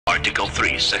Article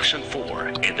 3, Section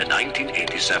 4 in the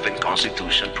 1987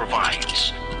 Constitution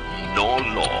provides, no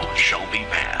law shall be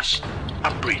passed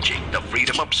abridging the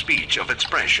freedom of speech, of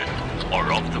expression, or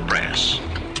of the press,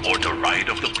 or the right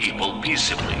of the people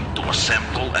peaceably to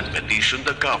assemble and petition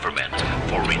the government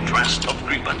for redress of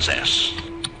grievances.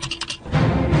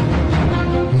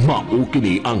 Mao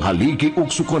kini ang haligi ug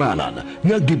sukaranan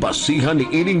nga gibasihan ni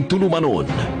ining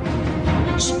tulumanon.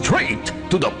 Straight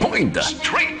to the point.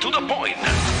 Straight to the point.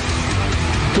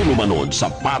 Tulumanon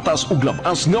sa patas ug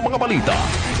labas nga mga balita.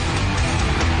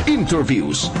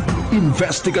 Interviews,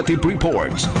 investigative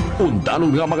reports,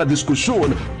 undanon nga mga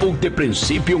diskusyon ug de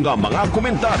prinsipyo nga mga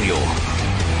komentaryo.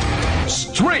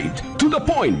 Straight to the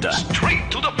point. Straight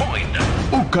to the point.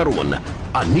 Ug karon,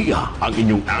 aniya ang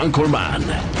inyong anchorman.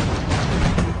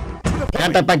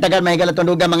 Kantang pagtagal may gala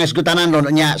tundugan mga isgutanan ron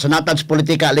nya sunatan sa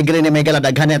politika aligre ni may gala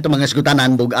daghan ito mga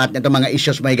isgutanan bugat nito mga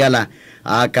issues may gala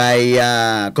kay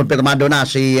konfirmado na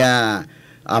si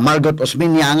Margot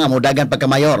Osmena nga modagan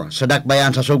pagkamayor sa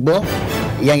dakbayan sa Sugbo.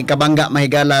 Iyang ikabangga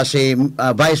may gala si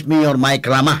Vice Mayor Mike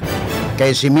Rama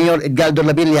kay si Mayor Edgardo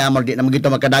Labilla mo di na magito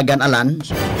makadagan alan.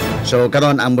 So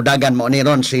karon ang modagan mo ni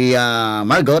ron si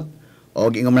Margot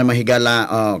og ingon man mahigala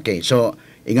okay. So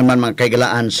ingon man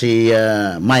magkaigalaan si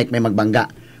Mike may magbangga.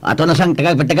 Ato na sang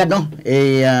tagag-pagtagad no.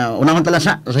 Unahon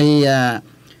talasa si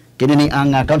kinini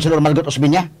ang councilor Margot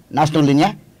Osmena national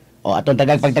linya. O atong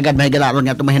tagag-pagtagad mahigala ron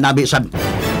nga tumahinabi sad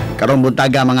karong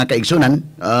buntaga mga kaigsunan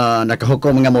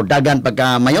nakahukom nga modagan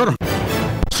pagka mayor.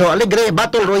 So aligre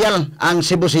Battle Royal ang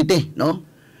Cebu City no.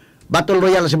 Battle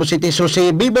Royal Cebu City. So si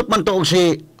bibot man to og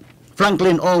si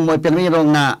Franklin Ong mo pirmiro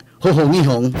nga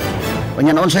huhungihong.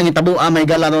 Unya noon sa hitabo may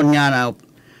gala ron nga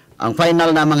ang final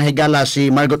na mga higala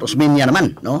si Margot Osmena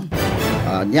naman, no?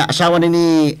 Niya asawa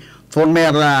ni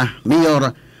former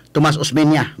Mayor Tomas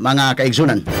Osmena, mga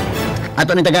kaigsunan.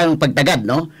 Ato ni tagang pagtagad,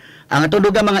 no? Ang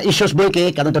atuduga mga issues boyke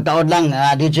karon taon lang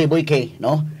DJ boyke,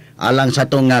 no? Alang sa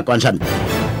tong konsan.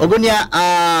 Ug unya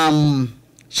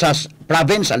sa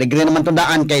province aligre naman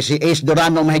tundaan kay si Ace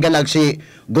Durano mahigalag si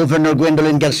Governor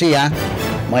Gwendolyn Garcia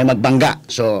may magbangga.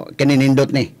 So kininindot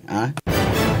ni, ha?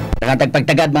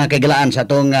 Nakatagpagtagad mga kaigalaan sa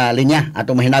atong linya,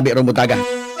 atong mahinabi ron butaga.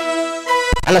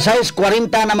 Alas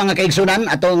 6:40 na mga kaigsunan,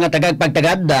 atong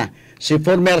tagagpagtagad si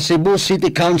former Cebu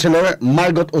City Councilor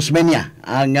Margot Osmena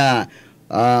ang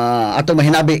atong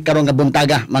mahinabi karong nga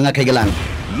buntaga mga kaigalaan.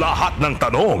 Lahat ng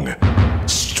tanong,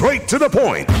 straight to the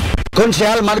point.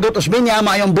 Konsehal Margot Osmena,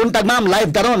 maayong buntag ma'am,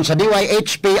 live taron sa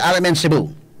DYHP RMN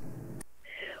Cebu.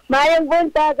 Maayong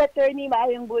buntag, attorney,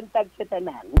 maayong buntag sa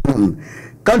tanan.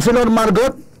 Councilor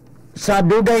Margot, sa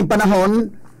dugay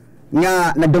panahon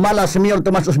nga nagdumala si Mayor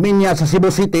Tomas Osmena sa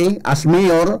Cebu City as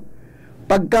mayor,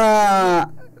 pagka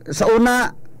sa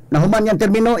una nahuman yang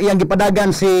termino iyang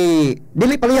gipadagan si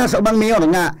dili paliha sa ubang mayor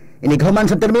nga inighuman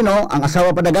sa termino ang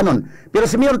asawa padaganon. Pero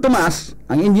si Mayor Tomas,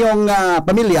 ang inyong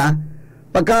pamilya,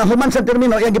 pagka human sa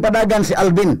termino iyang gipadagan si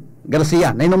Alvin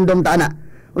Garcia na inumdum ta ana.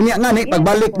 Unya nga ni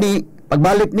pagbalik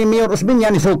ni Mayor Osmena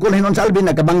ni sukol hinon sa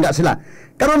Alvin nagkabangga sila.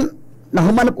 Karon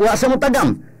nahuman wa sa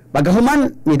mutagam.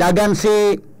 Pagkahuman, nidagan si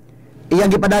iyang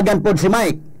gipadagan pod si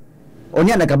Mike. O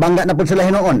niya, nagkabangga na pod sila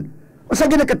hinoon. O sa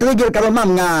ginakatrigger karon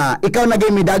ma'am nga ikaw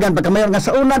naging midagan pagkamayor nga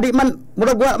sa una di man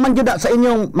murag wa man juda sa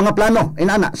inyong mga plano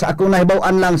inana sa ako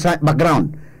nahibaw-an lang sa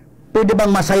background. Pwede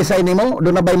bang masaysay nimo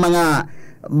do na bay mga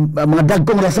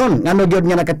dagkong rason ngano gyud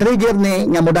nga nakatrigger ni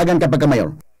nga modagan ka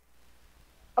pagkamayor?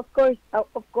 Of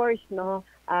course no,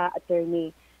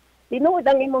 attorney. Tinuod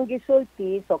ang imong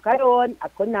gisulti, so karon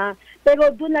ako na, pero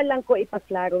doon na lang ko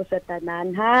ipaklaro sa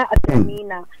tanan ha, attorney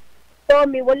na. So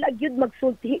mi wala gyud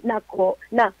magsulti na ako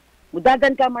na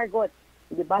mudagan ka Margot,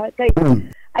 di ba? Kay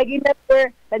I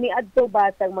remember tani adto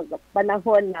ba tang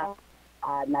panahon na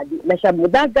na siya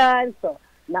mudagan, so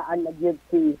naan na gyud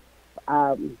si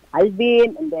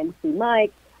Alvin and then si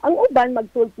Mike. Ang uban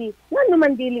magsulti, ngano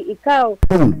man dili ikaw,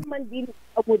 ngano man dili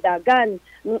mudagan.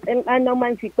 Ang ano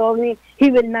man si Tommy,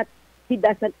 he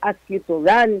doesn't ask you to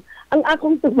run. Ang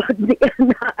akong tubag ni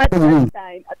na at that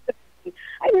time,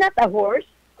 I'm not a horse.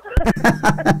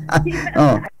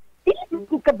 Hindi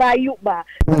ko kabayo ba?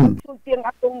 Sulti ang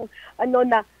akong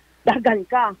na dagan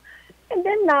ka. And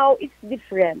then now, it's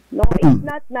different. No, it's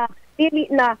not na,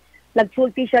 pili na,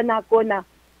 nagsulti siya na ako na,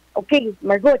 okay,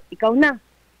 Margot, ikaw na.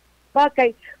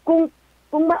 Bakay, kung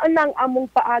maanang among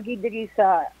paagi diri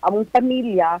sa among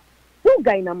pamilya,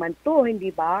 hugay naman to, hindi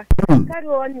ba?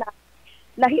 Karon na,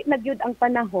 lahi na gyud ang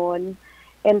panahon,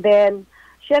 and then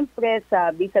syempre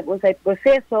sa bisag unsay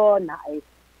proseso na ay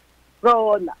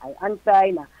pro, na ay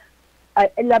anti, na ay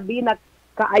labi na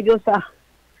kaayo sa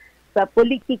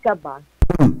politika ba.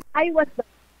 I was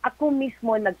ako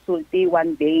mismo nagsulti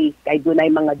one day. Kay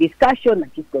dunay mga discussion,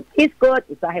 nagkiskot-iskot,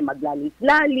 isahay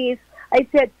maglalis-lalis. I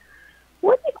said,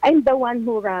 what if I'm the one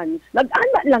who runs?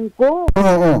 Nag-ana lang ko.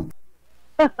 Oo.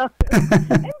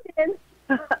 And then,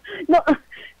 no,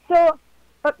 so,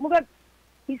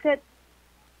 he said,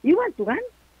 you want to run?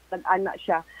 Nag-ana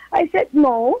siya. I said,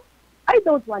 no, I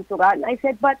don't want to run. I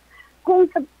said, but kung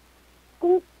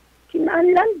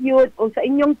kinahanglan yun o sa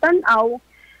inyong tanaw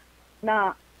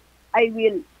na I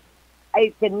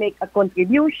can make a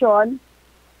contribution,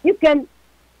 you can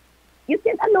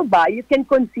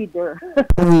consider.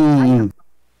 Anong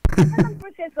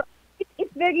proseso?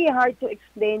 It's very hard to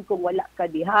explain kung wala ka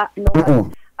diha, no?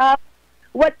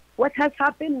 What has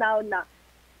happened now na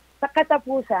sa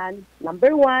katapusan,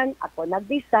 number one, ako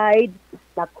nag-decide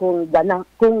na kung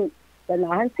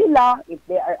ganahan sila, if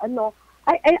they are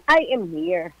I am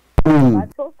here.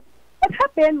 So, what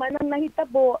happened? Manang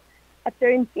nahitabo,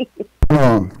 attorney.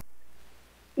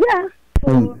 Yeah.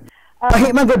 So, lahi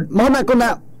man gud, mo na ko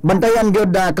na bantayan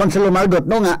gud Councilor Margot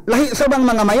no nga lahi sa bang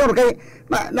mga mayor kay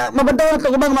mabantayan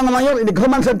to bang mga mayor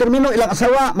idighuman sa termino ilang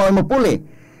asawa mao mo puli.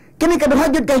 Kini kaduha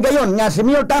gud kay gayon nga si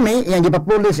Mayor Tami iyang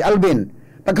gipapuli si Alvin.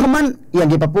 Paghuman iyang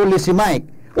gipapuli si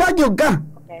Mike. Wa gyud ka.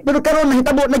 okay. Pero karon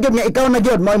nahitabo na gyud nga ikaw na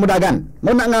gyud mao modagan.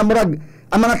 Mo na nga murag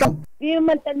ang mga tao. Di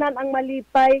man tanan ang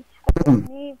malipay.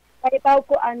 Attorney, kahitaw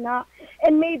ko ana.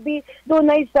 And maybe doon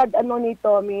ay sad ni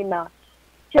Tommy na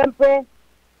siyempre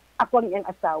ako ang iyang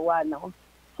asawa, no?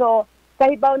 So,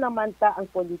 kahibaw naman ta ang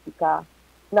politika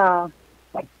na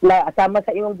sama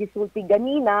sa iyong gisulti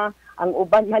ganina, ang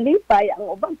uban malipay, ang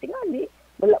uban tingali,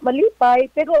 malipay,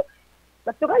 pero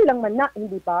natural lang man na,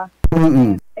 hindi ba?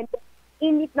 And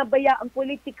init na baya ang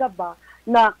politika ba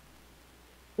na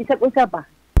isag-unsa ba?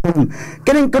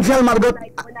 Kining Councilor Margot.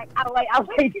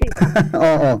 Away-away din.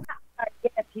 Oo.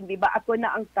 Target, hindi ba? Ako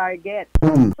na ang target.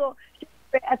 So,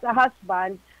 syempre, as a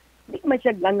husband, hindi man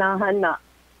siya ganahan na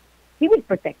he will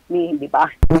protect me, hindi ba?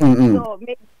 So,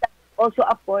 maybe that's also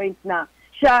a point na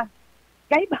siya,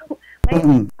 kahit ba,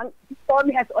 ang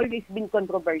Tommy has always been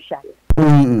controversial.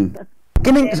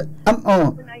 Kining,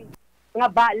 nga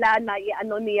bala na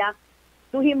i-ano niya,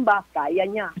 tuhim ba, kaya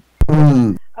niya.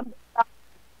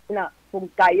 Na kung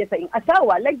kaya sa iyong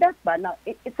asawa, like that ba, na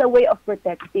it's a way of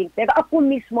protecting. Pero ako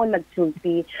mismo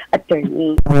nagsulti,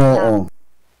 attorney.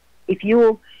 If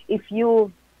you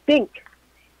think,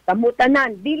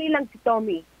 kamutanan, dili lang si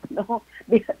Tommy, no?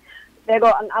 Pero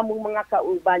ang among mga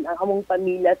kauban, ang among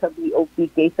pamilya sa BOP,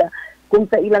 kaysa kung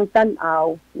sa ilang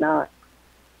tanaw na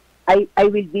I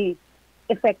will be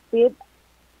effective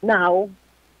now,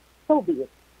 so be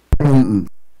it.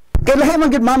 Kaya lahi man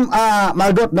gid Ma'am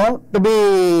Margot no, to be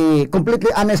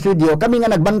completely honest with you, kami nga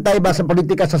nagbantay ba sa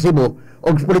politika sa Cebu o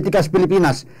politika sa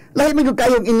Pilipinas, lahi man gid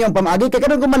kayong inyong pamaagi kay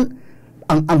kadang man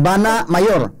ang bana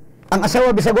mayor, ang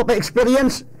asawa bisag wa pa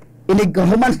experience inig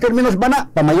human terminus bana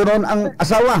pamayoron ang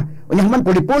asawa unya human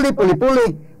puli-puli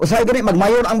usay gani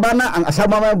magmayor ang bana ang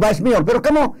asawa may vice mayor pero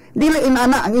kamo dili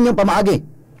inana ang inyong pamaagi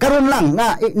karon lang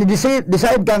nga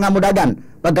decide ka nga modagan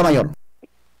pagka mayor.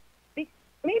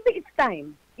 Maybe it's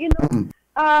time. You know,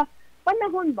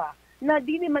 panahon ba na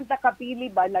di naman ta kapili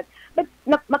ba na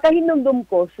makahinumdum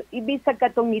ko ibisag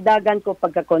katong nidagan ko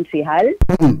pagkakonsehal,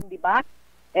 di ba?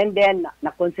 And then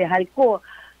nakonsehal ko,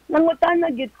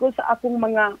 nangutana gyud ko sa akong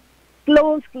mga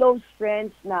close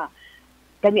friends na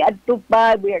kani adto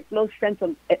pa, we are close friends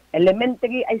from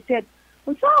elementary. I said,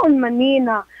 unsaon man ni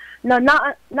na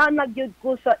nagyud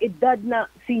ko sa edad na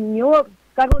senior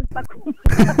karon pa ko.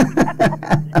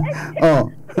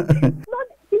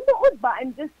 Tinuod ba?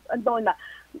 I'm just,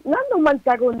 nga naman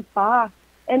karon pa.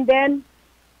 And then,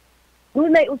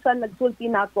 dunay usan nagsulti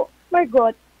na ako,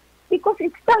 Margot, because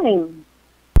it's time.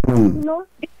 You know?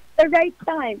 It's the right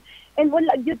time. And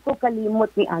wala gyud ko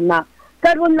kalimot ni anak.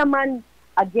 Karon naman,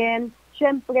 again,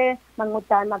 syempre,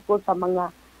 mangutan ako sa mga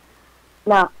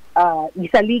na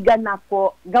gisaligan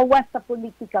nako gawas sa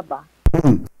politika ba?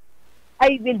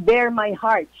 I will bear my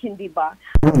heart, hindi ba?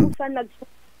 Kung saan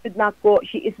nagsusunod na ako,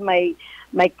 she is my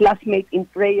classmate in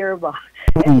prayer ba?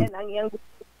 And then ang iyang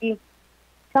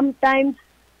sometimes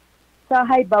sa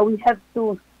ba, we have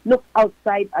to look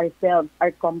outside ourselves, our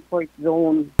comfort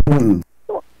zone.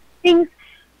 So, things,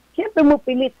 siyempre mo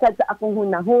pilit sa akong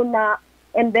hunahuna,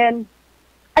 and then,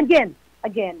 again,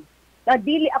 na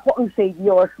dili ako ang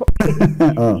savior, okay?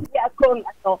 Hindi ako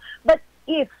ang but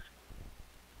if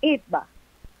ba,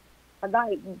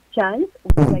 dahil chance,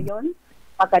 ngayon,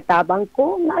 pagkatabang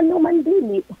ko, nga man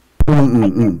dili. I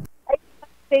can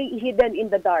stay hidden in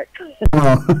the dark.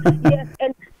 Yes,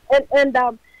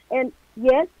 and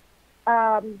yes,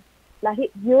 lahi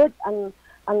yun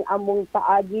ang among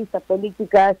paagi sa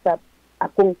politika, sa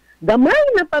akong gamay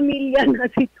na pamilya na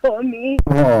si Tommy.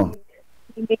 Oo.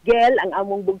 Si Miguel, ang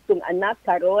among bugtong anak,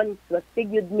 karon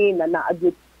swastig yun mi na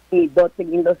naagyot si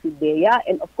Doteng-in-law si Dea,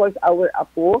 and of course, our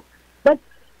apo. But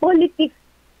politics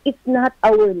is not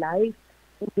our life.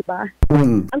 Di ba?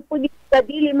 Ang politika,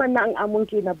 dili man na ang among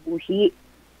kinabuhi.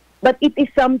 But it is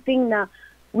something na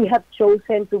we have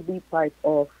chosen to be part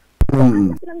of.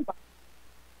 Anak lang ba?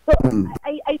 So,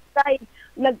 I try,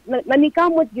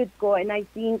 nanikamot yun ko, and I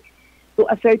think, to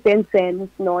a certain sense,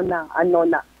 no, na,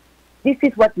 this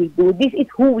is what we do. This is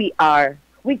who we are.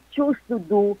 We choose to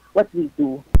do what we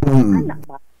do. Anak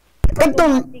ba?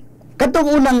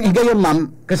 Katong unang higayon, ma'am,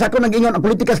 kasi ako nag-ingon, ang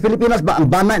politika sa Pilipinas ba, ang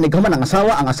bana, nagkaman ang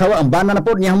asawa, ang bana na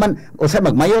po, niya man, o sa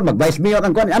mag-mayor, mag-vice mayor,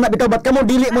 ang kuhan, anak, bitaw, ba't ka mo,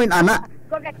 dili mo yung anak?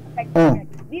 Correct.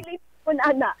 Dili mo yung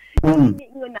anak. Dili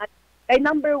mo yung anak. Kay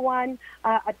number one,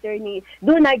 attorney,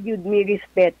 do not give me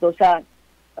respeto sa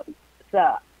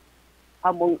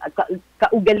among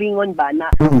kaugalingon ba na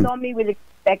Tommy will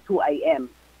respect who I am.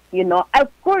 You know,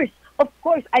 of course,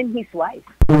 I'm his wife.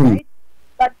 Right?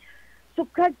 But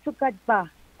sukad pa,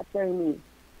 attorney,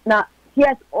 na he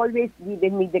has always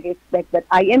given me the respect that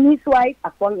I am his wife,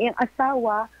 ako ang iyang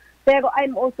asawa, pero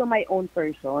I'm also my own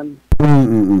person.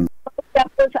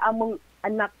 Pagkakasya sa among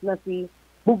anak na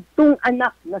bugtong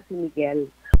anak na si Miguel,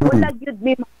 wala yun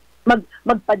may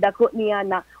magpadako niya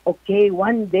na, okay,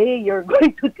 one day you're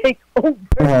going to take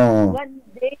over. One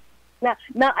day na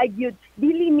ayud,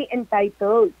 dili ni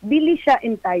entitled. Dili siya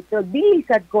entitled. Dili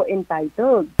sad ko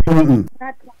entitled.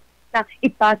 Not na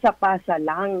ipasa-pasa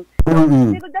lang.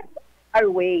 Pero that's our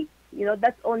way. You know,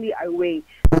 that's only our way.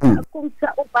 Kung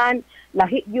sa uban,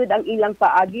 lahi yun ang ilang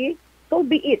paagi, so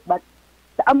be it. But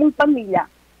sa among pamilya,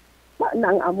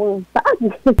 na ang among paagi.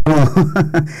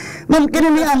 Ma'am,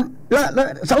 kininian,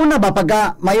 sa una ba,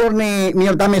 pagka mayor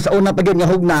Tommy sa una pag yun nga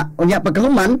hugna, unya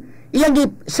pagkahuman,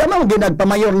 siya mo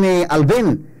ginagpamayor ni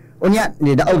Alvin. Unya,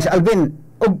 nidaog sa Alvin.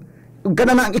 Ug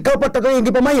kana na, ikaw pa tato yung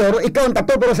gipamayor, ikaw ang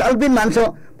tato pero sa Alvin man.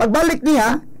 So, pagbalik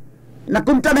niya,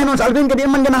 nakunta na nun sa Alvin, kadi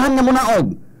man ganahan nga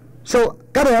munaog. So,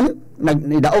 karon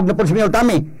nidaog na po si Mayor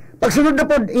Tommy. Pagsunod na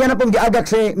po, iyan na pong giagak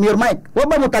si Mayor Mike. Wa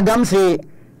ba mo tagam si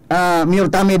Mayor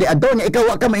Tommy di adto niya,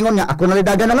 ikaw ka maingon nga ako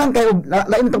nalidagan na lang kay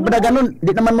lain tong padagan nun,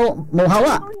 di naman mo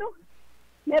hawa. No.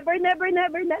 Never.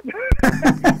 never,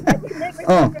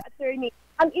 attorney.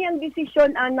 Ang iyang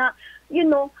desisyon ana, you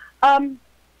know,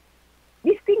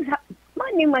 these things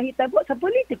maning mahitabo sa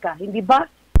politika, hindi ba?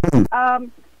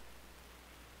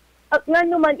 Nga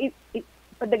naman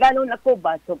padaganon ako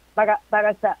ba, so para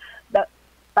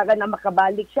na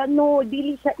makabalik siya, no,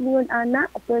 dili siya ingon ana,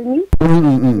 attorney.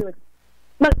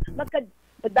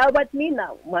 Dawat ni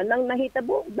na manang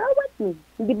nahitabo, dawat ni,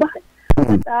 hindi ba?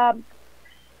 But,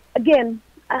 again,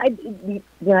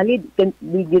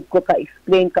 digit ko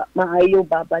ka-explain ka maayo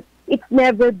ba, but it's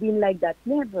never been like that,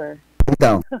 never.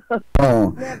 Ikaw?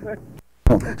 Never.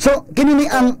 So, kinini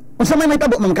ang, unsa may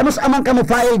tabo, ma'am, kanus amang ka mo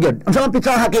file yun? Unsa man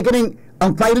pitsaha kay kining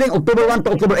ang filing October 1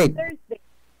 to October 8?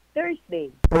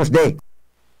 Thursday.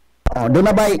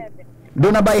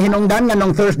 Doon na ba hinungdan nga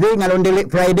nung Thursday, nga nung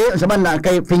Friday, unsa man na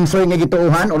kay Fingsoy nga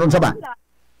gituuhan, o unsa ba?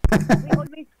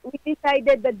 we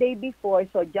decided the day before,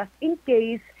 so just in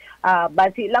case,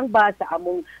 base lang ba sa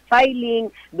among filing,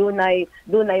 dunay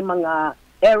mga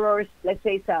errors, let's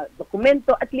say sa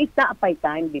dokumento, at least na apay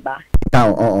time, di ba?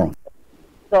 Oo.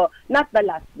 So, not the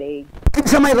last day.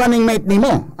 Sa may running mate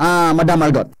nimo, Madam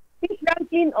Margot? Si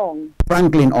Franklin Ong.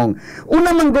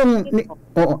 Una man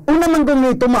gong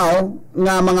ni tumaw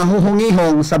nga mga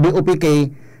huhungihong sa BOPK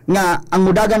nga ang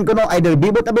mudagan ko no either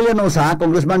Bibot Abilianosa,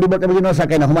 Congressman Bibot Abilianosa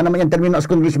kay nahuman naman yung termino as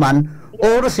congressman,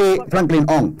 or si Franklin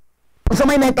Ong. Unsa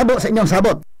may nahitabo sa inyong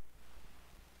sabot?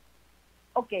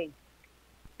 Okay.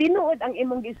 Tinuod ang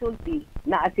imong gisulti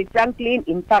na si Franklin,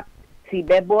 in fact, si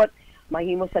Bebot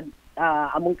mahimo sa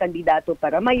among kandidato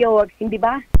para mayor, hindi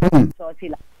ba? So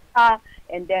sila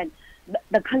and then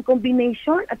daghang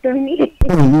combination, attorney.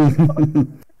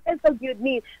 So good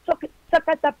me. So sa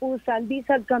katapusan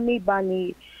bisag kami ba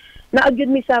ni naagyud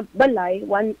mi sa balay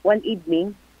one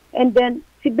evening, and then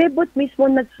si Bebot mismo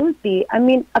nagsulti. I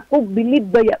mean, ako believe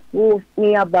ba ko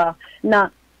niya ba na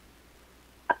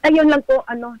ayon lang ko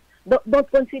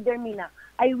don't consider me na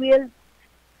I will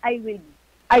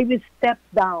step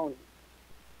down.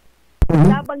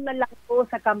 Labang na lang ko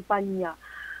sa kampanya.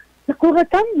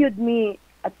 Nakuratan yun mi,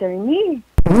 attorney.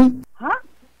 Ha?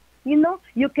 You know,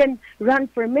 you can run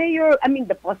for mayor. I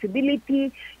mean, the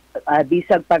possibility,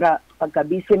 bisag para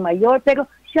pagka-vice mayor,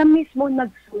 pero siya mismo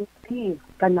nagsulti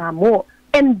kanamo.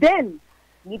 And then,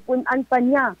 gipunan pa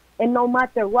niya, and no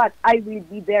matter what, I will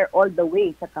be there all the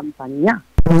way sa kampanya.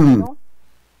 You know?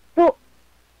 So,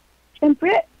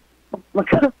 syempre,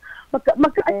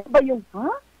 ano ba yung,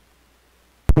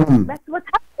 That's what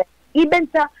happened. Even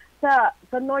sa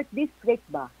North District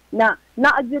ba, na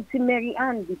naagyod si Mary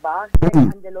Ann, di ba? Mary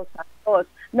Ann de los Santos,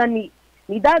 na ni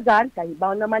Dagan,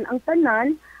 kahibaw naman ang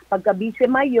tanan, pagka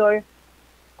vice-mayor,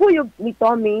 kuyog ni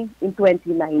Tommy in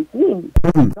 2019.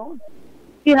 No?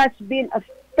 He has been a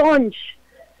staunch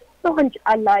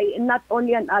ally, and not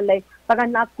only an ally, para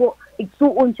nako,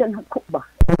 igsuon siya nako ba?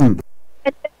 And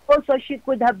also, she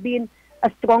could have been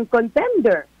a strong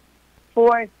contender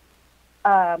for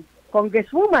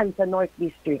congresswoman sa North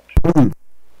District.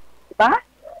 Diba?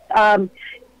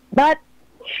 But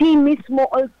siya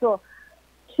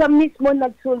mismo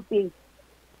nagsulti,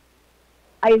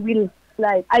 I will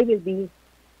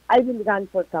run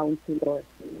for councilor.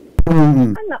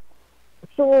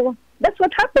 So that's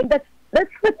what happened.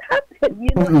 That's what happened.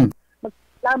 You know,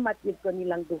 magsalamat yun ko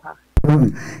nilang duha.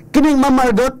 Kining Ma'am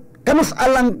Margot, kanus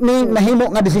alang ni nahimo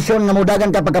nga desisyon nga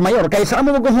modagan ka pagka-mayor? Kay sa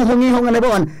amo maghuhungihong nga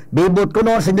nabuan, bibot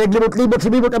kuno, sindig libot-libot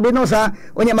si Bibot Abinosa,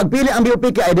 unya magpili ang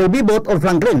BOP kay either Bibot or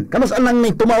Franklin. Kanus alang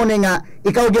ni tumaw ni nga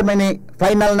ikaw gyud may ni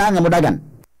final na nga modagan?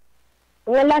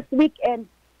 Well, last weekend,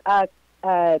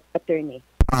 attorney.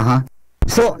 Aha.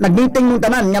 So, nag-meeting mong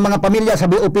tanan nga mga pamilya sa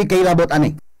BOP kay labot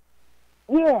ani?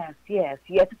 Yes.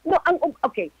 No,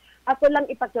 okay. Ako lang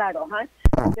ipaklaro, ha?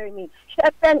 Attorney. Siya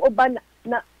ang uban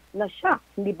na siya,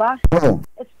 di ba?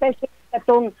 Especially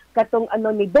katong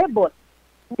ano ni Bebot,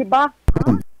 di ba?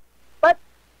 But,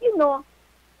 you know,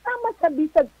 tama sa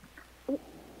bisag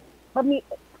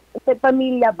sa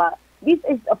pamilya ba, this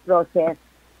is a process.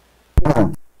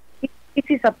 This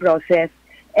is a process.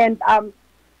 And,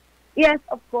 yes,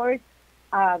 of course,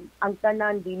 ang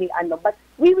tanan dili ano, but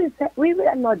we will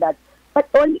know that. But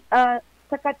only,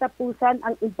 sa katapusan,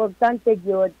 ang importante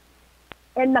yun,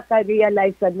 and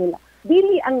naka-realize nila,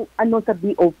 dili ang ano sa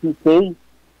BOPK.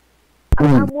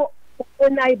 Ang amo,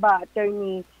 unay ba,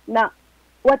 attorney, na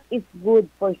what is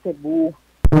good for Cebu?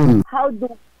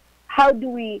 How do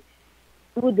we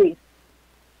do this?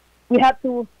 We have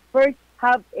to first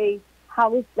have a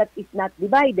house that is not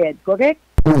divided, correct?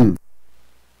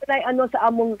 Unay ano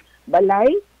sa among balay,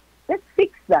 let's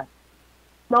fix that.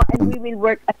 No, and we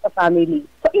will work as a family.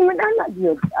 So, ingon anak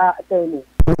yun, attorney.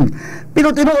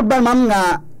 Pero tinuod ba, ma'am,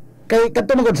 nga kay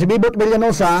kadto magod si Bibot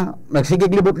Villanosa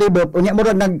nagsigig libot-libot unya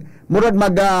murag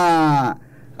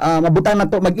mabutang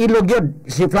na to mag-ilog yun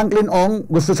si Franklin Ong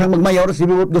gusto sang magmayor, si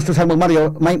Bibot gusto sang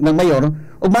magmayor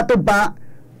ug matud pa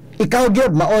ikaw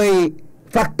gyud maoy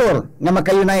factor nga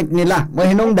maka-unite nila mo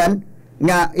hinungdan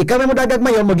nga ikaw mo dagag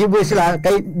mayor mo giveaway sila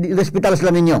kay hospital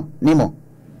sila nimo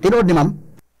tinuod ni ma'am?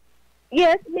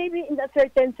 Yes, maybe in a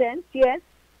certain sense, yes.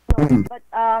 No, but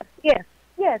yes,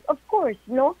 of course,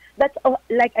 no. That's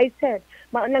like I said,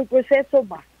 maanang proseso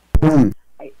ba?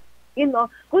 You know,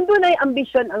 kung doon ay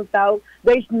ambition ang tao,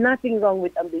 there is nothing wrong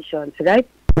with ambitions, right?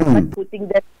 But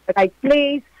putting that in the right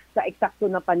place, sa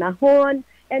eksakto na panahon,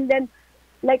 and then,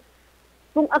 like,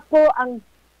 kung ako ang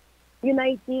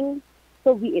uniting,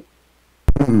 so be it.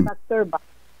 Factor ba?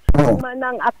 Kung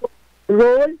manang ako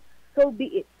role, so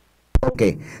be it.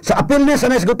 Okay. So apil na sa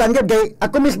nasgutan gyud kay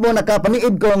ako mismo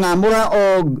nakapaniid ko nga mura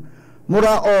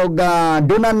og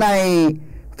dunay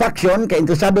faction kay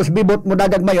interesado sa Bibot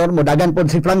modagan mayor modagan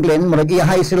pod si Franklin murag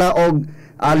iyahay sila og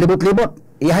libot-libot.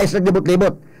 Iyahay sila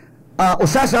libot-libot.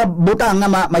 Usa sa butang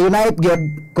nga ma-unite gyud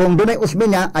kung dunay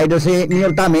Osmena either si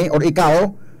Mayor Tami or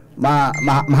ikaw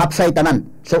mahapsay tanan.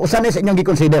 So usa na sa inyong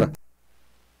gi-consider.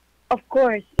 Of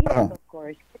course. Yes, of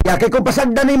course. Ya kay kung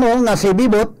pasagdan nimo nga si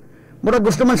Bibot murag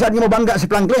gusto man sad mo bangga si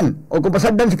Franklin o kung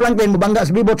pasagdan si Franklin mo bangga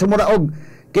si Bibot sumura og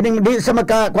kining di sa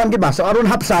magkakuan ba so aron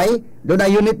hapsay do na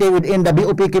unity within the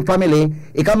BOPK family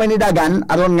ikaw may nidagan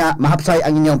aron nga mahapsay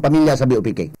ang inyong pamilya sa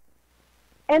BOPK.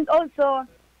 And also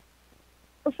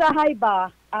usahay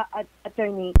ba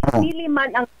attorney dili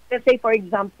man ang let's say for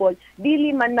example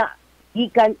dili man na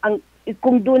gikan ang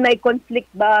kung dunay conflict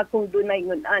ba kung dunay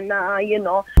you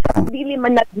know dili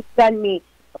man na gikan ni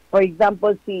for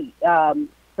example si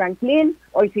Franklin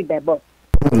or si Bebot.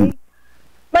 Okay?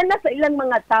 Man sa ilang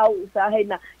mga tao usahay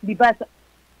na, di ba,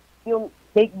 yung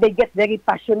they get very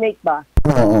passionate ba?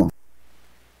 Oo.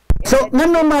 So,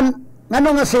 ngano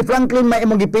nga si Franklin may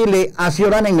imong gipili as your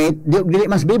running mate, dili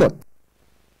mas Bebot?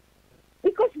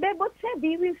 Because Bebot said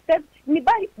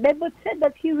Bebot said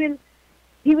that he will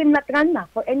not run na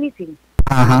for anything.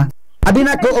 Aha. Abi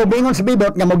na ko obingon sa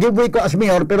Bibot nga mo-giveaway ko as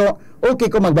mayor pero okay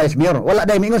ko mag-vice mayor. Wala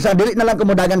dai mingon sa dili na lang ko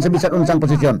modagan sa bisan unsang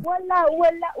posisyon. Wala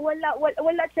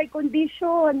siya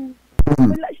condition.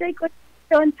 Wala siya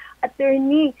condition,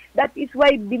 attorney. That is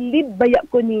why believe baya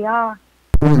ko niya.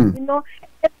 You know,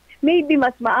 maybe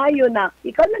mas maayo na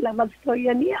ikaw na lang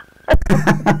mag-storya niya.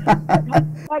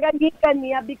 Paganikan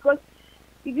niya because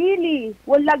really,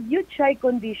 walang you try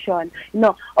condition.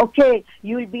 No, okay,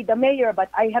 you'll be the mayor but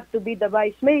I have to be the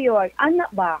vice mayor. Anak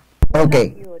ba?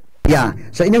 Okay. Yeah.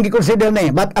 So inyong gi-consider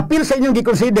ni. But appeal sa inyong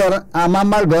gi-consider, Ma'am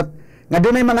Margot, nga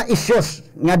dunay mga issues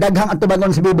nga daghang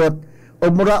atubangon sa bibot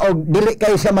og mura og dili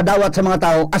kay siya madawat sa mga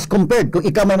tao as compared kung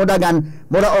ikaw may modagan,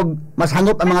 mura og mas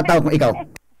hangop ang mga tao kung ikaw.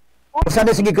 Usa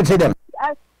na sige consider.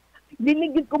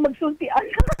 Diligid ko magsultian.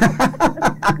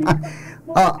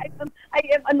 Oh. I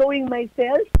am annoying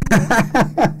myself.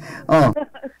 Oh.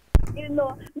 You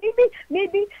know,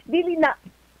 maybe dili na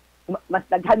mas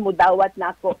daghan mo dawat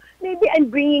na ako. Maybe I'm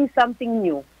bringing something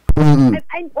new.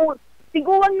 I'm old.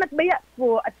 Siguwang nagbaya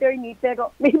ko, attorney,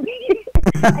 pero maybe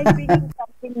I'm bringing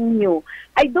something new.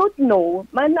 I don't know,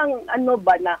 manang ano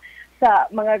ba na sa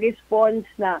mga response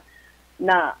na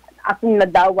akong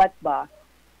nadawat ba,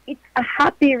 it's a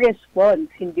happy response,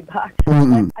 hindi ba?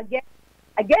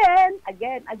 Again,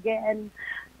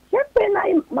 siyempre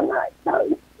na yung mga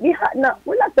diha na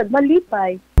wala sa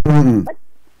malipay. But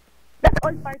that's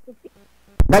all part of it.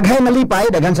 Daghay malipay,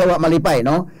 daghan sa wa malipay,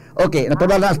 no? Okay,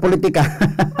 natural na sa politika.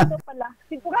 Ano pala?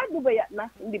 Sigurado ba yan na?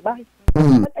 Hindi ba?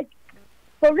 But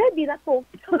so ready na to.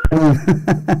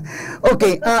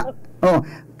 Okay,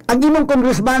 ang imong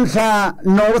congressman sa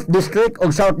North District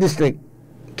o South District,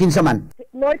 kinsa man?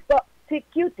 North si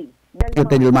Cutie.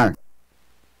 Cutie Dilmar.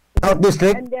 South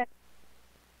District? And then,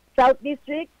 South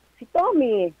District, si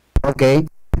Tommy. Okay.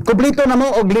 Kumplito na mo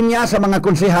og linya sa mga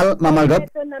konsehal, Ma'am Margot?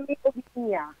 Ito na may og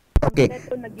linya. Okay.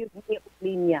 Ito nag-give og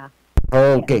linya.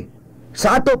 Okay.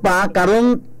 Sa ato pa,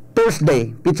 karong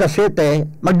Thursday, pizza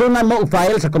 7, magdungan mo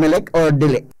file sa Comelec or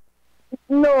dili?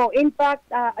 No, in fact,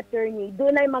 attorney,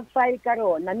 doon ay mag-file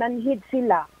karon. Nananhid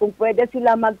sila. Kung pwede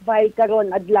sila mag-file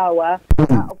karon adlaw,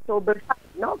 October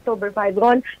 5, no? October 5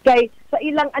 ron. Kay sa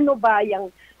ilang ano ba,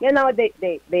 yung, you know, they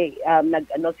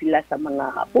nag-ano sila sa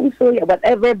mga pungso,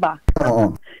 whatever ba.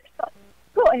 Oo. So,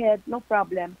 go ahead, no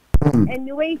problem.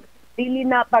 Anyway, dili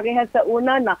na parehas sa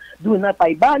una na doon na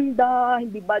pa'y banda,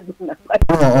 hindi ba doon na pa'y...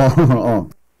 Oo.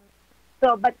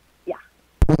 So, but, yeah.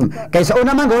 Kaya sa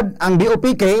una man gud ang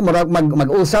DOPK murag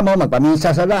mag-usa mo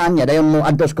magpamisa sa daan ya dayon mo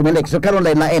adtos Comelec. So karon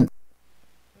lain-lain.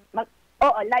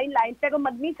 Lain-lain pero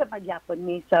magmisa pagyapon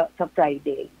mi sa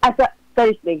Friday. Sa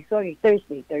Thursday, sorry,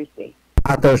 Thursday. Thursday.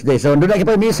 So doon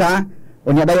na misa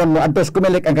unya dayon mo adtos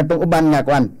Comelec ang katong uban nga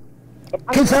kuan.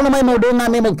 Kinsa na may modungan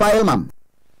ni mag-file, ma'am?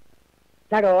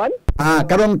 Karon?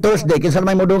 Karong Thursday kinsa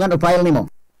na may modungan og file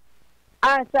nimo?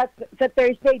 Sa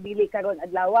Thursday dili karon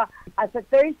adlaw. Sa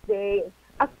Thursday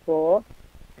ako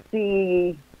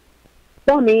si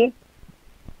Tommy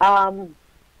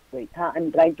wait ha,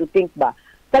 I'm trying to think ba.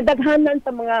 Kadaghanan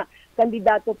sa mga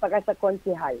kandidato para sa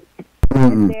konsehal.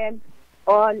 And then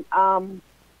on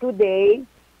today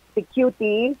si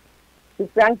Cutie, si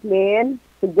Franklin,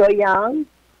 si Joyang,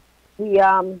 si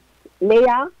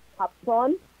Leah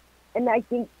Hapson, and I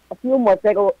think a few more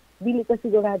pero dili ko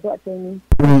sigurado attorney.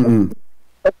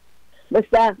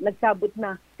 Basta nagsabot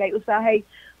na kay usahay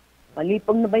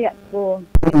malipong na baya ko.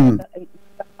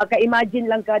 Maka-imagine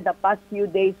lang ka, the past few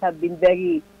days have been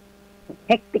very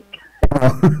hectic.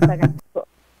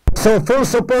 So full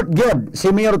support gyud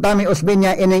si Mayor Margot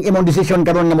Osmena ining imong desisyon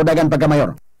karon nga modagan pagka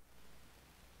mayor.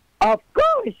 Of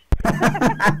course.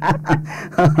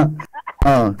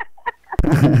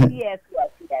 Yes.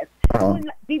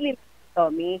 Dili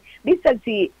Tommy, bisag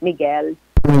si Miguel.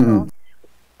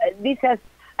 This has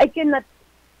I cannot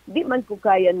di man ko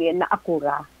kaya niya na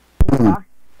akura.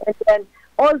 And then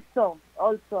also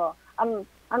ang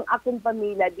akong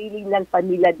pamilya dili lang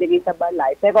pamilya diri sa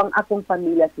balay pero ang akong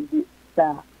pamilya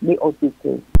sa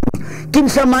DOPK.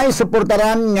 Kinsa may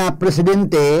suportaran nga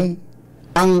presidente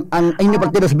ang inyong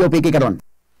partido sa DOPK karon?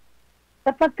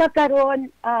 Sa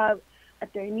pagkakaroon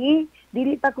attorney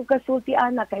dili pa ko kasulti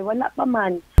ana kay wala pa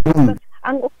man.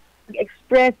 Ang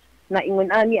express na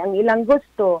ingon ani ang ilang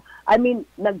gusto. I mean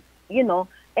and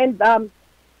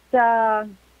sa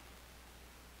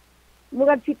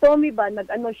murag si Tommy ba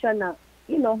nag-ano siya na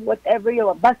whatever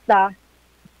you basta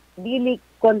dili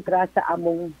kontra sa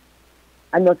among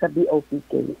sa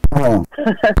BOPK.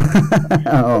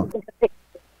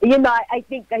 I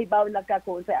think kahibaw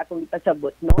nagkakon sa akong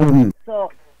ipasabot, no?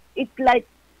 So it's like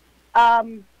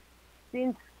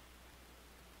since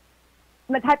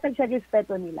naghatag siya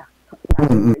respeto nila.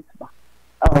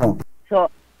 So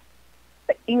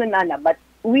ingon ana, but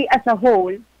we as a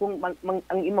whole, kung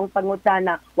ang imong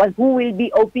pangutana, who will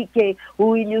be OPK,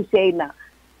 who will you say na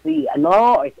si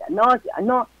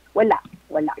wala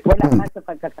pa sa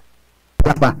pagkakataon.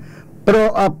 Wala pa.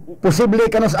 Pero posible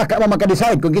ka sa aka mo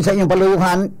makadecide kung kinsa inyong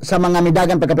paluyuhan sa mga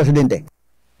midagan pagka-presidente?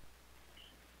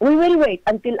 we will wait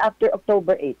until after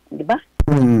October 8, di ba?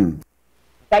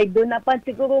 Kaya doon na pa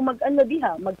siguro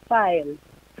mag-file.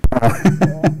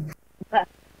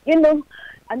 You know,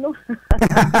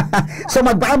 So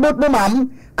magpaabot mo,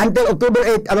 ma'am, until October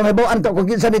 8, alam mo ba, anto kung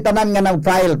kinsa ni tanan nga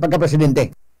nag-file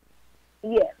pagka-presidente?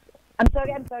 Yes. I'm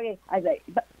sorry.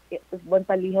 Bon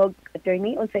palihog,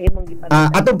 attorney, o sa imong gipagod.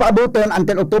 Atong paaboton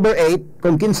until October 8,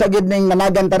 kung kinsa gid ning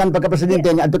nanagan tanan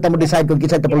pagka-presidente, nga adto ta mo decide kung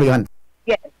kinsa ipapulyohan.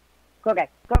 Yes.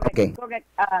 Correct, Okay.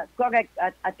 correct,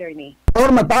 attorney. Or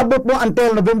magpaabot mo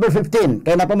until November 15,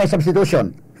 kaya na pa may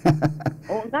substitution.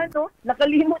 Oo nga, no?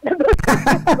 Nakalimot na doon.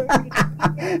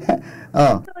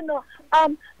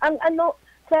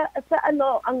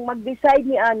 Ang mag-decide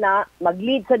ni Ana,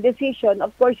 mag-lead sa decision, of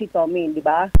course, si Tommy, di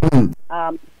ba?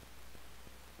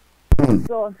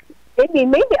 So,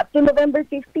 maybe up to November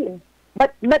 15.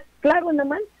 But klaro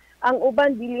naman, ang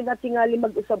uban, dili na tingali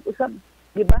mag-usab-usab,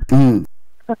 di ba?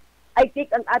 I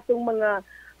think ang atong mga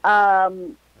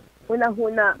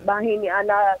hunahuna bahin ni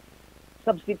Ana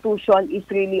substitution is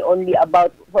really only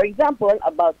about, for example,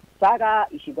 about Sara,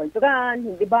 is she going to run,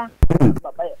 hindi ba?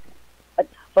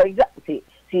 For example,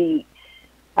 si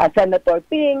Senator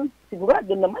Ping,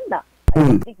 sigurado naman na.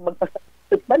 I think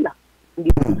magpasabot ba na? Hindi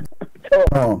ba?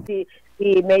 So, si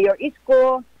Mayor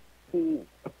Isko, si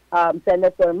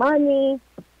Senator Manny,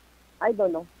 I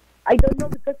don't know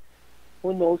because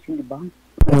who knows, hindi ba?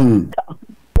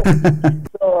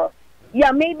 So, yeah,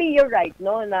 maybe you're right,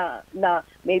 no, na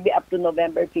maybe up to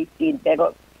November 15,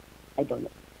 pero I don't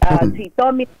know. Si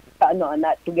Tommy,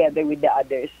 together with the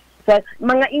others. So,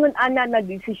 mga ingon ana na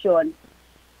decision,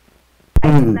 I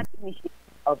did not initiate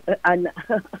ana.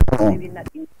 I did not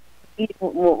initiate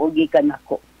muugi ka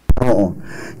nako. Oo.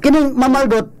 Kining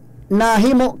Margot,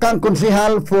 nahimo kang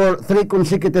konsehal for 3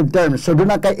 consecutive terms. So,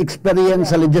 doon na kay experience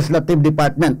sa legislative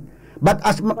department. But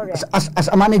as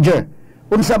a manager,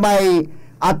 unsa may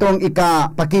atong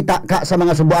ikapakita ka sa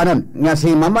mga Subuanon nga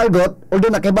si Margot, although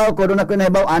nakibaw ko, doon ako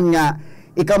nahibawan nga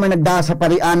ikaw may nagda sa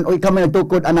parian o ikaw may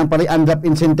nagtukod anang parian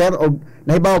drop-in center o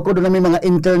nahibaw ko doon na may mga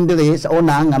intern diri sa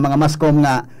una nga mga mascom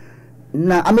nga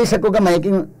na amisa ko gamay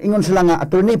ingon sila nga,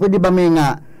 attorney, pwede ba may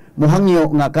nga muhangyo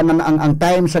nga kanan ang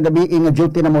time sa gabi nga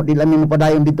duty na mo dili mo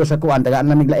padayon dito sa kuan tagaan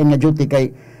na miglain nga duty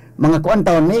kay mga kuan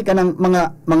taon ni kanang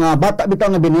mga bata bitaw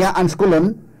nga biniyaan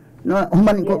skulon na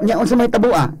human ko nya unsa may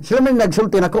tabua sila may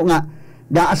nagsulti nako nga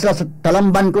daas sa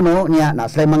talamban ko no nya na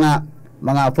sila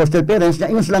mga foster parents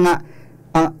nya ingon sila nga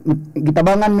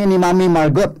gitabangan mi ni Mami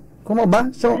Margot kumo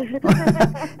ba so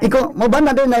iko mo ba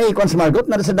na din na ikon sa Margot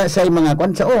na sa mga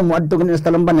kwan sa mo adto kanina sa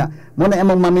talamban nga mo na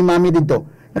imong mami dito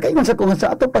nakaingon sa ko nga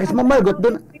sa ato pa sa Margot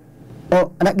doon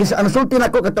sulti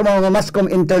nako kato mga mascom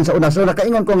intern sa una so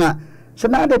nakaingon ko nga so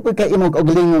naada po kay imong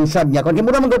kaugalingon sad niya kung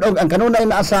mura man gud og ang kanunay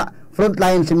naa sa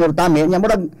frontline si Tami nya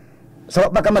murag sa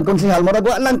pa ka magkonsehal murag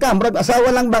wa lang ka murag asawa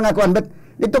lang ba nga kuan but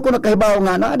dito ko nakahibaw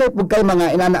nga naada po kay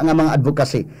mga inana nga mga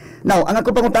advocacy now ang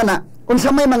ako pangutana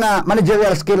unsa may mga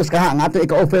managerial skills ka nga ato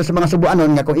ika-offer sa mga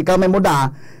Subuanon nga kung ikaw may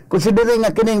muda considering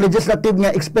nga kining legislative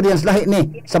nga experience lahi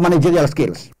ni sa managerial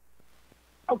skills.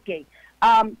 Okay,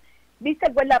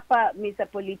 bisag wala pa mi sa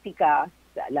politika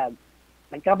sa lag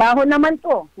nagtrabaho naman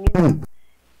to.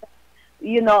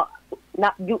 You know,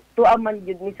 to aman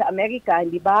yun ni sa Amerika,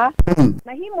 di ba?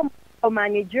 Nahimo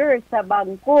manager sa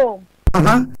bangko.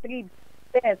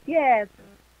 Yes.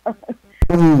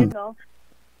 You know,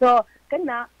 so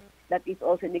that is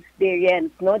also an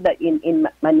experience, no, that in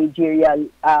managerial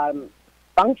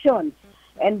functions.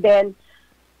 And then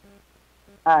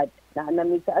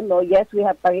yes, we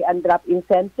have parian drop-in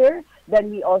center. Then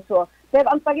we also pero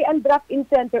ang parian drop-in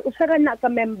center usara na ka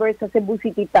member sa Cebu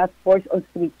City Task Force on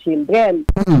Street Children,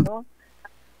 no?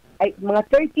 Ay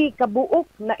mga 30 kabuok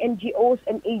na NGOs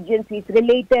and agencies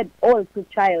related all to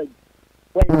child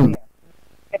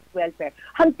welfare.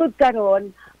 Hangtod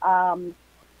karon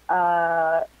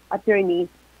attorney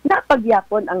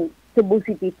napagyapon ang Cebu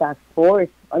City Task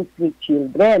Force on Street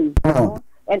Children, no?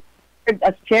 And served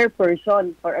as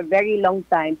chairperson for a very long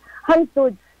time.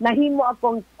 Hangtod nahimo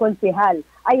akong konsehal.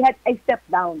 I stepped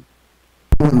down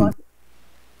because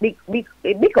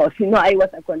you know I was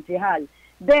a konsehal.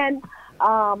 Then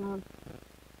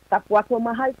kapwa ko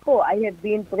mahal ko, I have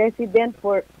been president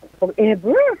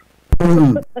forever.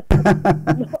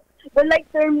 Well, like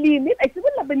term limit, I said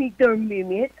wala ba ni term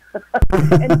limit?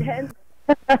 And then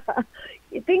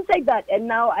things like that. And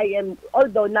now I am,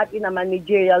 although not in a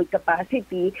managerial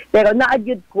capacity, pero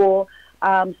naadyod ko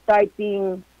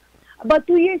starting about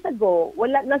 2 years ago,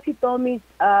 wala na si Tommy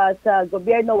sa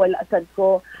gobyerno, wala sad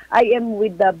ko. I am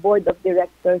with the board of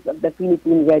directors of the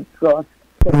Philippine Red Cross.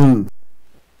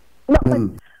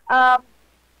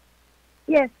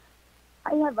 Yes,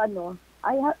 I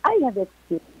have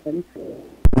experience.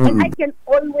 And I can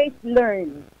always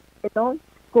learn. You know,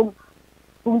 kung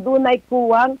dunay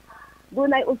kuwang,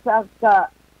 dunay usa ka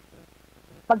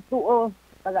pagtuo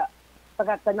taga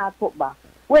kanako ba.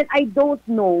 When I don't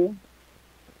know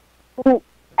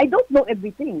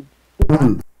everything.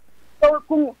 Diba? So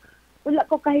kung wala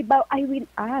ko kahibaw, I will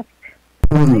ask.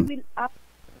 I will ask.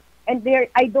 And there,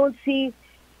 I don't see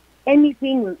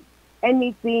anything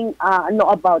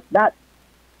about that.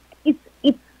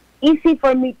 It's easy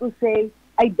for me to say,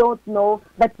 I don't know,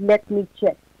 but let me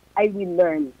check. I will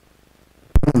learn.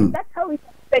 That's how it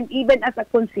happened, even as a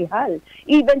konsihal,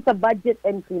 even sa budget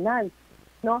and finance.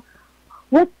 No?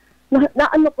 What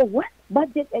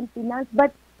budget and finance?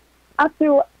 But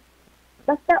after,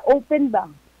 basta open ba?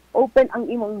 Open ang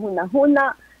imong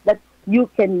huna-huna that you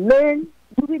can learn,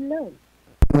 you will learn.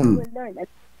 You will learn.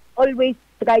 And always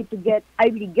try to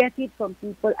I will get it from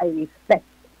people I respect.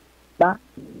 Ba?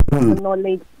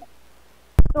 Knowledge.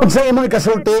 Kung sa imong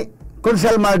ikasulti,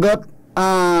 Council Margot,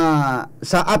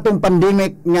 sa atong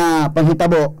pandemic nga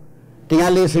panghitabo,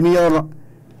 tingali si Mayor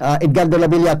Edgardo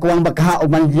Labilla kuwang bakaha og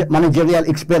managerial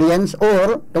experience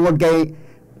or tungod kay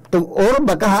or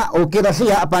bakaha o kira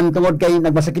siya apan tungod kay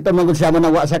nagmasakiton man siya mo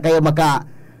nawa sa kayo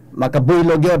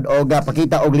makabuylog yun o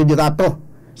pakita og liderato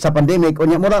sa pandemic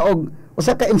unya mura og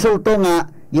usa ka insulto nga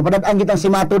gipadad-an kitang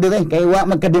simato dire kay wa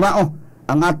magkadimao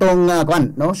ang atong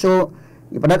kwan no. So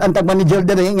ipadad-an tag manager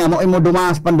dire nga mo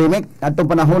dumas pandemic atong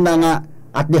panahon na nga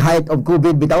at the height of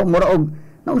COVID bitaw mura og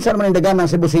naunsa man ang dagan ng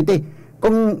Cebu City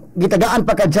kung gitagaan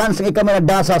pa ka chance nga ikaw may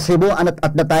nagda sa Cebu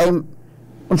at the time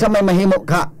unsa may mahimo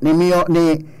ka ni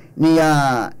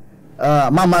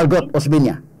Ma'am Margot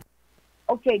Osmena?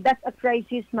 Okay, that's a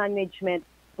crisis management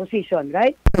position,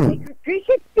 right?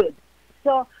 Crisis good.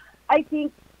 So, I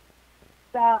think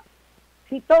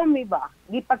si Tommy ba,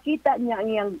 gipakita niya ang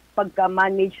iyang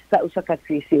pagka-manage sa usa ka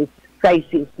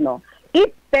crisis, no?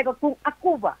 Pero kung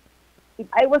ako ba, if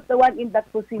I was the one in that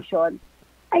position,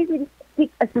 I will seek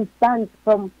assistance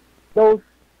from those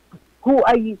who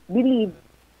I believe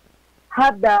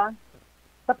have the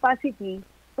capacity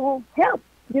to help,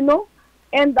 you know?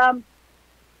 And,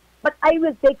 but I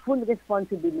will take full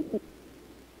responsibility.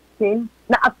 Okay?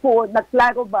 Na ako,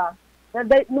 naklaro ba, na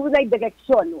nunay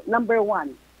direction, number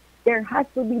one. There has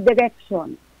to be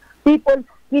direction. People,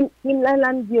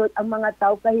 kinlalan yun ang mga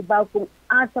tao kahibaw kung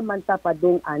asa man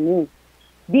tapadong ani.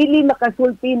 Dili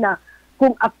makasulti na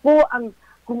kung ako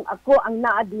ang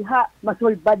naadiha,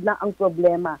 masulbad na ang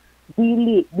problema.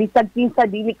 Dili. Bisag kinsa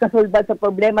dili kasulbad sa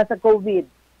problema sa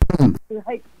COVID.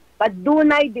 Right?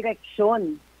 Padunay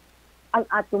direksyon ang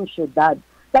atong syudad.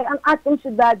 Kaya ang atong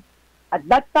syudad, at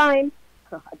that time,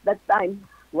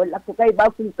 wala ko kay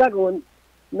ba kung karon,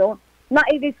 no, na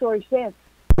resources.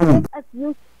 Let us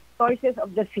use resources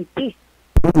of the city.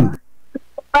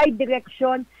 By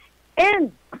direction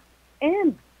and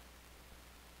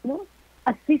no,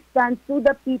 assistance to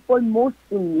the people most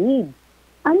in need.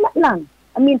 Ano lang.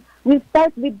 I mean, we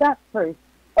start with that first.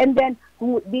 And then,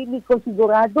 kung dili ko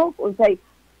sigurado, kung say,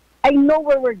 I know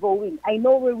where we're going. I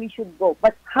know where we should go.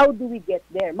 But how do we get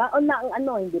there? Maon na ang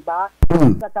hindi ba?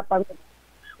 Sa tapang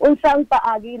unsang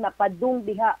paagi na padung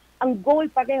diha. Ang goal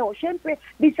pareho. Siyempre,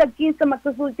 bisag kinsa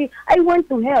magkonsulti, I want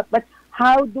to help. But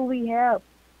how do we help?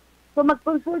 So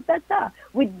magkonsulta ta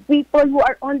with people who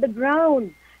are on the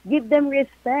ground. Give them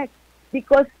respect.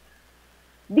 Because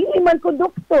di man ko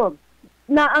doktor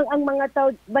na ang mga tao,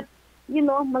 but you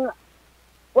know, mga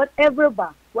whatever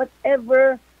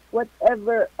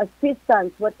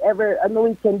assistance, whatever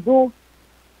we can do,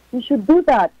 we should do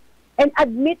that. And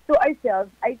admit to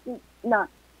ourselves, I think na,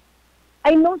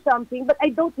 I know something, but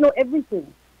I don't know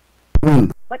everything.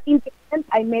 But in the end,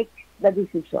 I make the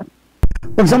decision.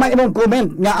 Kung sa may imong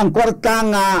comment nga ang kwarta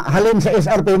nga halin sa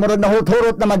SRP, murag na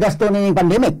hurot na magasto ning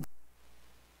pandemic.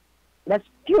 That's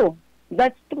true.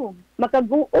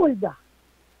 Makaguol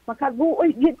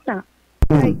yun na.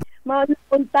 Okay.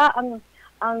 Mapunta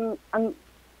ang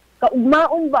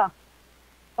kaugmaon ba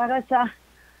para sa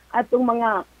atong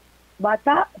mga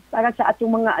bata, para sa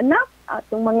atong mga anak,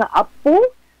 atong mga apo,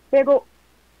 pero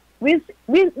we'll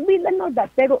know that,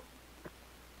 pero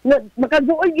no,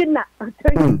 makaguol yun na.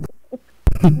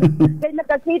 Kaya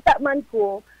nakakita man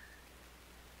ko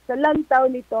sa lantaw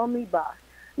ni Tommy ba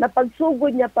na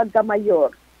pagsugod niya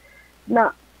pagka-mayor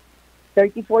na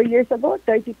 34 years ago,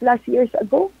 30 plus years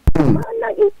ago,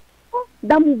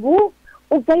 damgo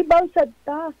o kaybaw sad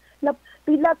ta na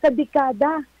pila ka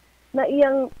dekada na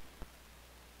iyang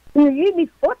he really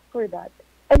fought for that.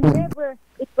 And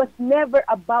it was never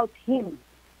about him.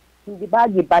 Di ba?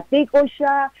 Gibati ko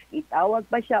siya, itawag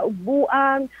pa siya og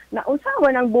buang, na usawa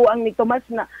ng buang ni Tomas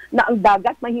na ang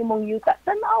dagat mahimong yuta.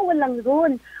 Tanawa lang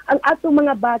ron. Ang ato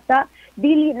mga bata,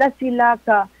 dili na sila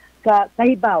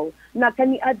kahibaw na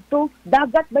kaniadto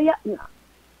dagat baya na.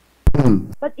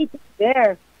 But it's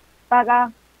there para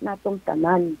natong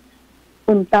tanan.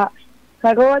 Punta.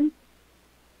 Karon,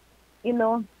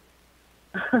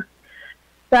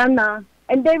 sana,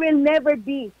 and there will never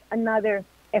be another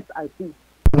FRP.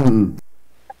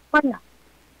 Mana.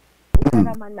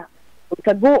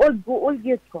 Kaguol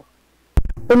gyud ko.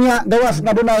 Unya gawas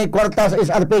nga dunay kwarta sa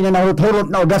SRP nga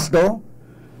nahulot na og gasto.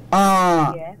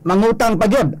 Yes. Mangutang pa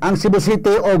gyud ang Cebu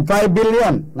City og 5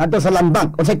 billion ngadto sa land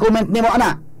bank. Unsay comment nimo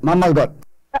ana, Ma'am Margot?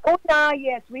 Sa una,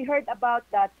 yes, we heard about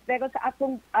that. Pero sa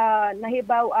akong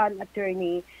nahibaw-an,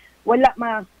 attorney, wala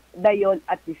dayon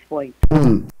at this point.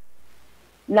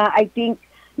 Na I think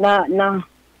na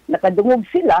nakadungog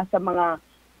sila sa mga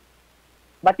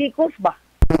batikos ba?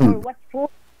 Or what for?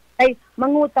 Ay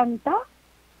mangutang ta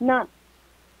na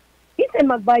isay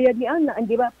magbayad ni ana,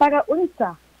 di ba? Para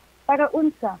unsa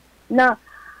na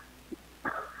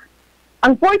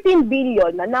ang 14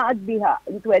 billion na naadbiha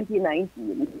in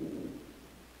 2019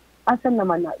 asan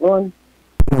naman na ron?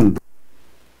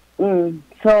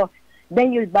 So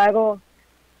then you'll borrow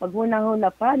maghunahon na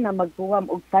pa na magkuwam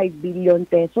og 5 billion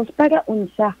pesos para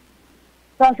unsa.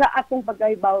 So sa akong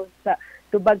pagkaibaw sa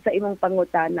tubag sa imong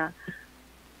pangutana,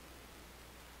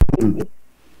 it is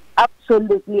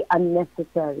absolutely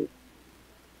unnecessary.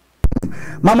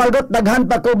 Ma'am Margot, daghan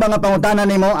pa ko mga pangutana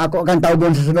nimo. Ako kang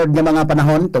tawgon sa sunod nga mga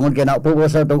panahon tungod kay naupo ko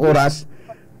sa itong oras.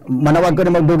 Manawag ko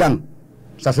na magdugang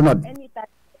sa sunod. Anytime.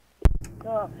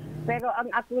 So, pero ang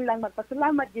ako lang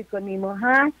magpasalamat gid ko nimo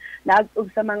ha.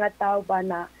 Naag-ug sa mga tao ba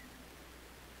na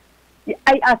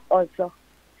I ask also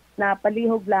na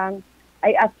palihog lang.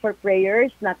 I ask for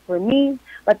prayers, not for me,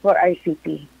 but for our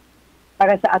city.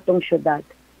 Para sa atong syudad.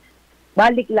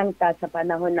 Balik lang ta sa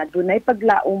panahon na dunay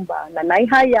paglaom ba, na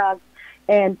naihayag,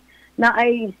 and na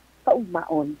ay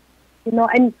kaugmaon.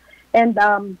 And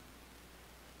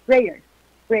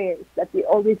prayers that we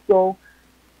always go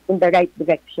in the right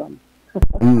direction.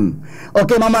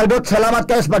 Okay, Ma'am Margot, salamat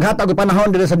kayo sa paghatag og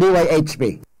panahon dito sa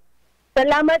DYHP.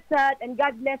 Salamat sa and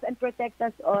God bless and protect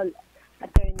us all,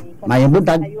 attorney. Mayong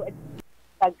buntag.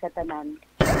 Pagkatanan.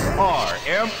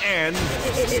 RMN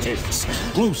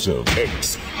Exclusive.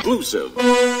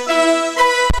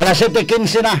 Alas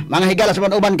 7:15 na, mga higala sa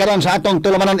uban karon sa atong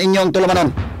tulumanon inyong tulumanon.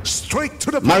 Straight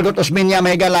to the Margot Osmena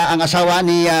mahigala ang asawa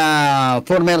ni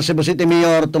former Cebu City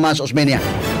Mayor Tomas Osmena.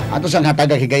 Ato sang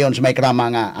hatagag higayon sa may krama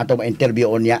nga ato ma-interview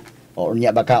unya o unya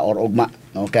baka or ugma.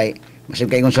 Okay. Masib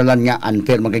kay ingon salan nga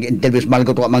unfair magka-interview sa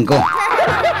Margot wa man ko.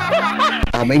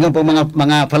 Maingon po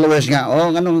mga followers nga,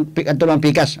 nganong ato lang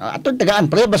pikas. Ato tagaan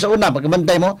pre ba sa una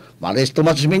pagkabantay mo, malis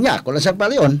Tomas Osmena, ko lang sa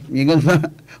palion. Ingon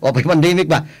o pa pandemic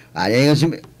ba. Ingon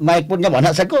si Mike po nga wala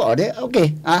sa ko.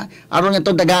 Okay. Aron nga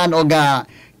tong tagaan og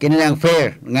kinilang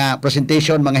fair nga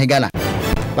presentation mga higala.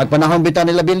 Pag panahon bitaw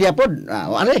nila Bilya pod,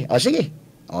 sige.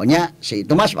 O nya si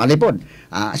Tomas ali pod.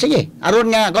 Sige, aron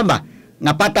nga kon ba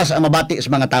nga patas ang mabati sa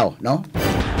mga tao, no?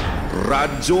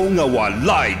 Radyo nga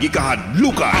walay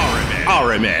gikahadlukan.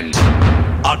 RMN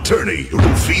Attorney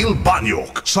Ruphil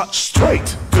Bañoc sa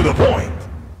Straight to the Point.